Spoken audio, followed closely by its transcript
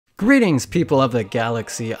Greetings, people of the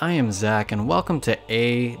galaxy. I am Zach, and welcome to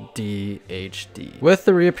ADHD. With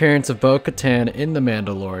the reappearance of Bo-Katan in The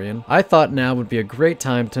Mandalorian, I thought now would be a great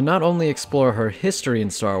time to not only explore her history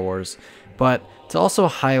in Star Wars, but to also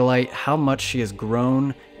highlight how much she has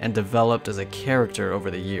grown and developed as a character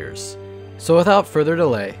over the years. So without further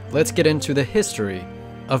delay, let's get into the history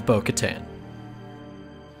of Bo-Katan.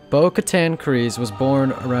 Bo-Katan Kryze was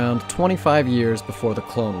born around 25 years before the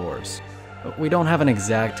Clone Wars. We don't have an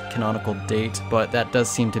exact canonical date, but that does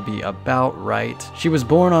seem to be about right. She was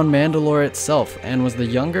born on Mandalore itself and was the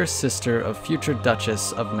younger sister of future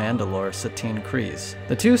Duchess of Mandalore, Satine Kryze.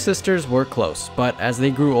 The two sisters were close, but as they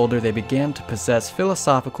grew older they began to possess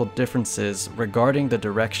philosophical differences regarding the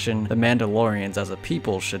direction the Mandalorians as a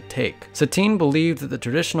people should take. Satine believed that the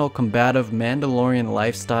traditional combative Mandalorian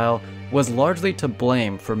lifestyle was largely to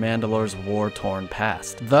blame for Mandalore's war-torn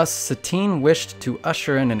past. Thus, Satine wished to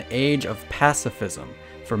usher in an age of pacifism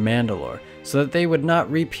for Mandalore, so that they would not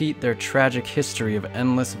repeat their tragic history of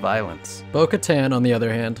endless violence. Bo-Katan, on the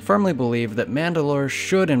other hand, firmly believed that Mandalore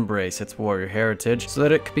should embrace its warrior heritage so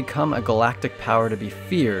that it could become a galactic power to be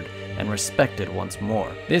feared and respected once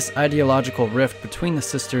more. This ideological rift between the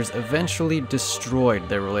sisters eventually destroyed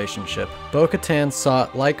their relationship. Bo-Katan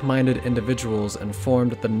sought like-minded individuals and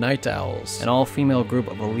formed the Night Owls, an all-female group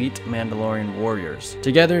of elite Mandalorian warriors.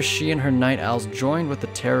 Together, she and her Night Owls joined with the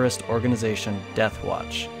terrorist organization Death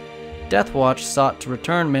Watch. Death Watch sought to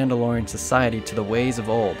return Mandalorian society to the ways of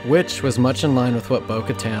old, which was much in line with what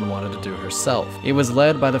Bo-Katan wanted to do herself. It was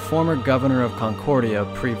led by the former governor of Concordia,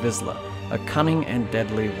 Pre Vizsla, a cunning and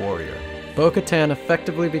deadly warrior. Bo-Katan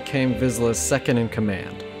effectively became Vizsla's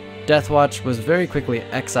second-in-command. Death Watch was very quickly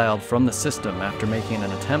exiled from the system after making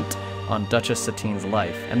an attempt on Duchess Satine's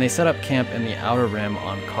life, and they set up camp in the Outer Rim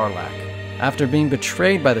on Karlak. After being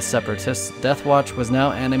betrayed by the Separatists, Death Watch was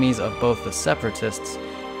now enemies of both the Separatists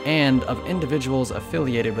and of individuals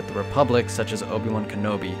affiliated with the Republic such as Obi-Wan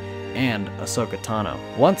Kenobi and Ahsoka Tano.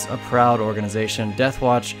 Once a proud organization, Death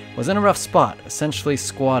Watch was in a rough spot, essentially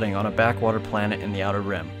squatting on a backwater planet in the Outer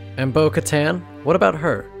Rim. And Bo-Katan? What about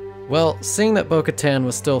her? Well, seeing that Bo-Katan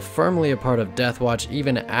was still firmly a part of Death Watch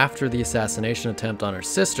even after the assassination attempt on her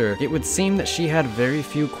sister, it would seem that she had very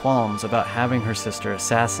few qualms about having her sister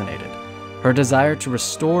assassinated. Her desire to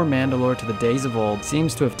restore Mandalore to the days of old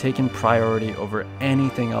seems to have taken priority over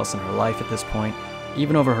anything else in her life at this point,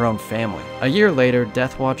 even over her own family. A year later,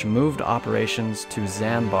 Death Watch moved operations to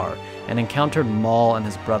Zanbar and encountered Maul and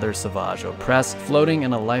his brother Savage Opress floating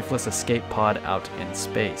in a lifeless escape pod out in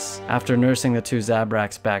space. After nursing the two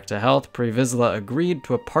Zabraks back to health, Pre Vizsla agreed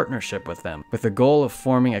to a partnership with them, with the goal of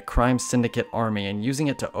forming a crime syndicate army and using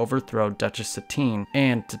it to overthrow Duchess Satine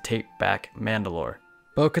and to take back Mandalore.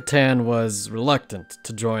 Bo-Katan was reluctant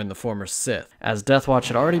to join the former Sith, as Death Watch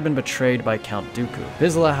had already been betrayed by Count Dooku.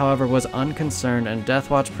 Vizsla, however, was unconcerned, and Death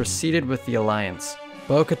Watch proceeded with the alliance.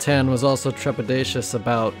 Bo-Katan was also trepidatious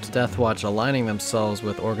about Death Watch aligning themselves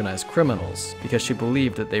with organized criminals, because she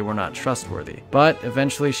believed that they were not trustworthy. But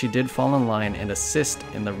eventually she did fall in line and assist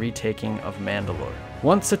in the retaking of Mandalore.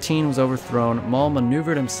 Once Satine was overthrown, Maul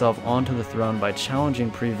maneuvered himself onto the throne by challenging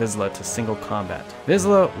Pre Vizsla to single combat.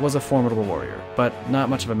 Vizsla was a formidable warrior, but not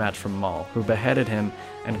much of a match for Maul, who beheaded him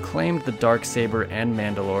and claimed the Darksaber and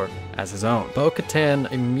Mandalore as his own.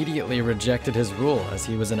 Bo-Katan immediately rejected his rule as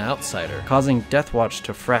he was an outsider, causing Death Watch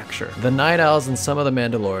to fracture. The Night Owls and some of the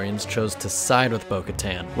Mandalorians chose to side with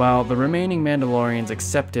Bo-Katan, while the remaining Mandalorians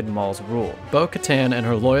accepted Maul's rule. Bo-Katan and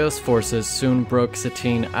her loyalist forces soon broke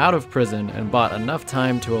Satine out of prison and bought enough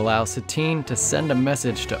time to allow Satine to send a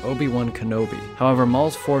message to Obi-Wan Kenobi. However,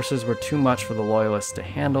 Maul's forces were too much for the loyalists to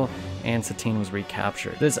handle, and Satine was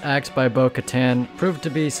recaptured. This act by Bo-Katan proved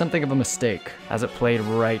to be something of a mistake, as it played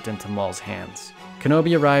right into Maul's hands.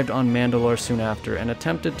 Kenobi arrived on Mandalore soon after and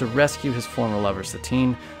attempted to rescue his former lover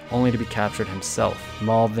Satine, only to be captured himself.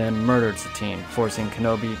 Maul then murdered Satine, forcing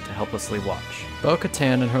Kenobi to helplessly watch.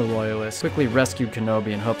 Bo-Katan and her loyalists quickly rescued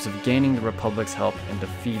Kenobi in hopes of gaining the Republic's help in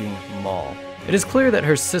defeating Maul. It is clear that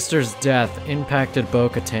her sister's death impacted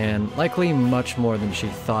Bo-Katan likely much more than she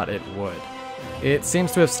thought it would. It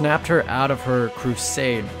seems to have snapped her out of her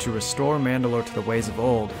crusade to restore Mandalore to the ways of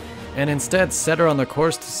old, and instead set her on the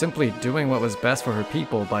course to simply doing what was best for her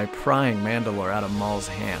people by prying Mandalore out of Maul's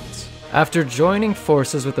hands. After joining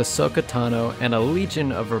forces with Ahsoka Tano and a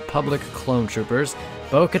legion of Republic clone troopers,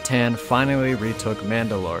 Bo-Katan finally retook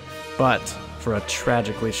Mandalore, but for a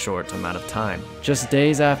tragically short amount of time. Just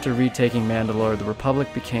days after retaking Mandalore, the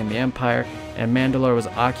Republic became the Empire, and Mandalore was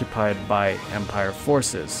occupied by Empire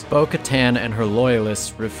forces. Bo-Katan and her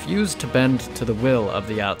loyalists refused to bend to the will of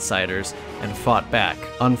the outsiders and fought back.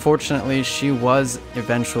 Unfortunately, she was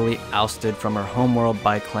eventually ousted from her homeworld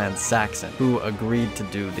by Clan Saxon, who agreed to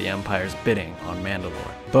do the Empire's bidding on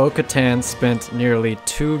Mandalore. Bo-Katan spent nearly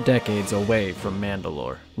 2 decades away from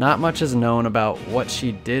Mandalore. Not much is known about what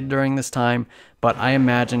she did during this time, but I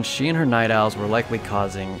imagine she and her Night Owls were likely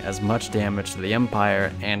causing as much damage to the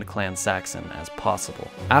Empire and Clan Saxon as possible.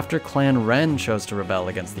 After Clan Wren chose to rebel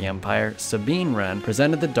against the Empire, Sabine Wren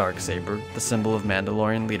presented the Darksaber, the symbol of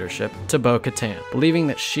Mandalorian leadership, to Bo-Katan, believing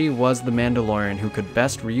that she was the Mandalorian who could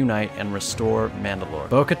best reunite and restore Mandalore.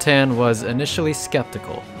 Bo-Katan was initially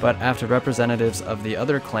skeptical, but after representatives of the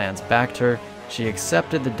other clans backed her, she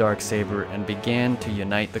accepted the Darksaber and began to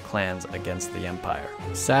unite the clans against the Empire.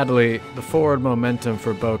 Sadly, the forward momentum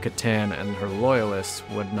for Bo-Katan and her loyalists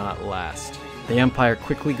would not last. The Empire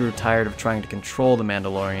quickly grew tired of trying to control the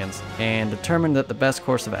Mandalorians and determined that the best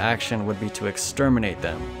course of action would be to exterminate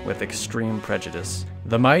them with extreme prejudice.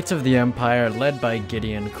 The might of the Empire, led by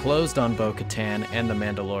Gideon, closed on Bo-Katan and the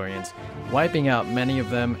Mandalorians, wiping out many of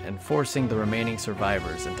them and forcing the remaining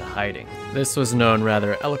survivors into hiding. This was known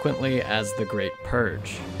rather eloquently as the Great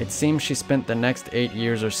Purge. It seems she spent the next 8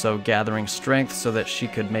 years or so gathering strength so that she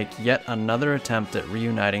could make yet another attempt at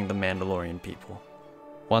reuniting the Mandalorian people.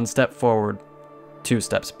 1 step forward, 2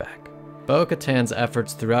 steps back. Bo-Katan's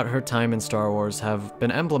efforts throughout her time in Star Wars have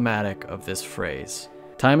been emblematic of this phrase.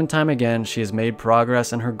 Time and time again, she has made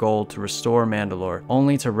progress in her goal to restore Mandalore,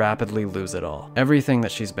 only to rapidly lose it all. Everything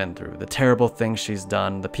that she's been through, the terrible things she's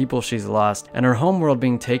done, the people she's lost, and her homeworld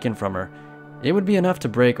being taken from her, it would be enough to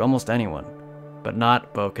break almost anyone. But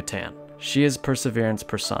not Bo-Katan. She is perseverance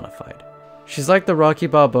personified. She's like the Rocky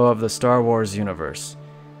Balboa of the Star Wars universe.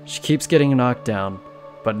 She keeps getting knocked down,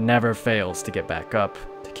 but never fails to get back up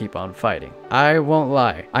to keep on fighting. I won't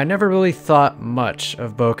lie, I never really thought much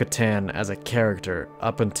of Bo-Katan as a character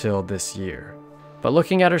up until this year. But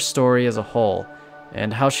looking at her story as a whole,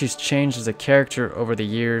 and how she's changed as a character over the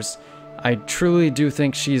years, I truly do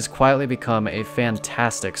think she's quietly become a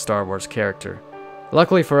fantastic Star Wars character.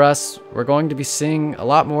 Luckily for us, we're going to be seeing a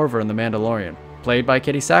lot more of her in The Mandalorian, played by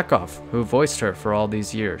Katie Sackhoff, who voiced her for all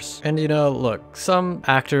these years. And you know, look, some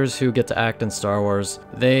actors who get to act in Star Wars,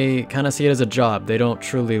 they kind of see it as a job. They don't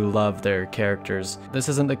truly love their characters. This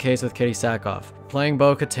isn't the case with Katie Sackhoff. Playing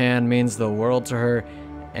Bo-Katan means the world to her,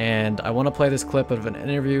 and I want to play this clip of an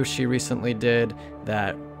interview she recently did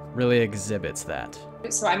that really exhibits that.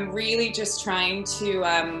 So I'm really just trying to,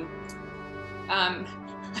 I don't know,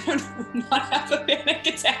 not have a panic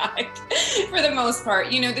attack for the most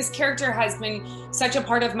part. You know, this character has been such a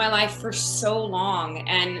part of my life for so long,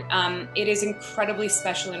 and it is incredibly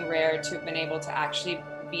special and rare to have been able to actually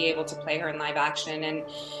be able to play her in live action,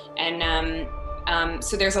 and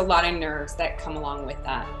so there's a lot of nerves that come along with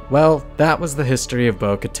that. Well, that was the history of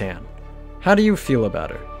Bo-Katan. How do you feel about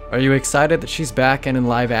her? Are you excited that she's back and in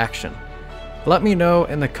live action? Let me know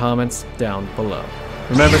in the comments down below.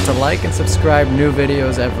 Remember to like and subscribe. New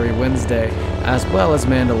videos every Wednesday, as well as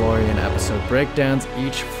Mandalorian episode breakdowns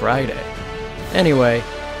each Friday. Anyway,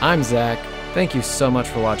 I'm Zach. Thank you so much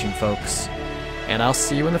for watching, folks, and I'll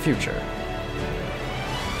see you in the future.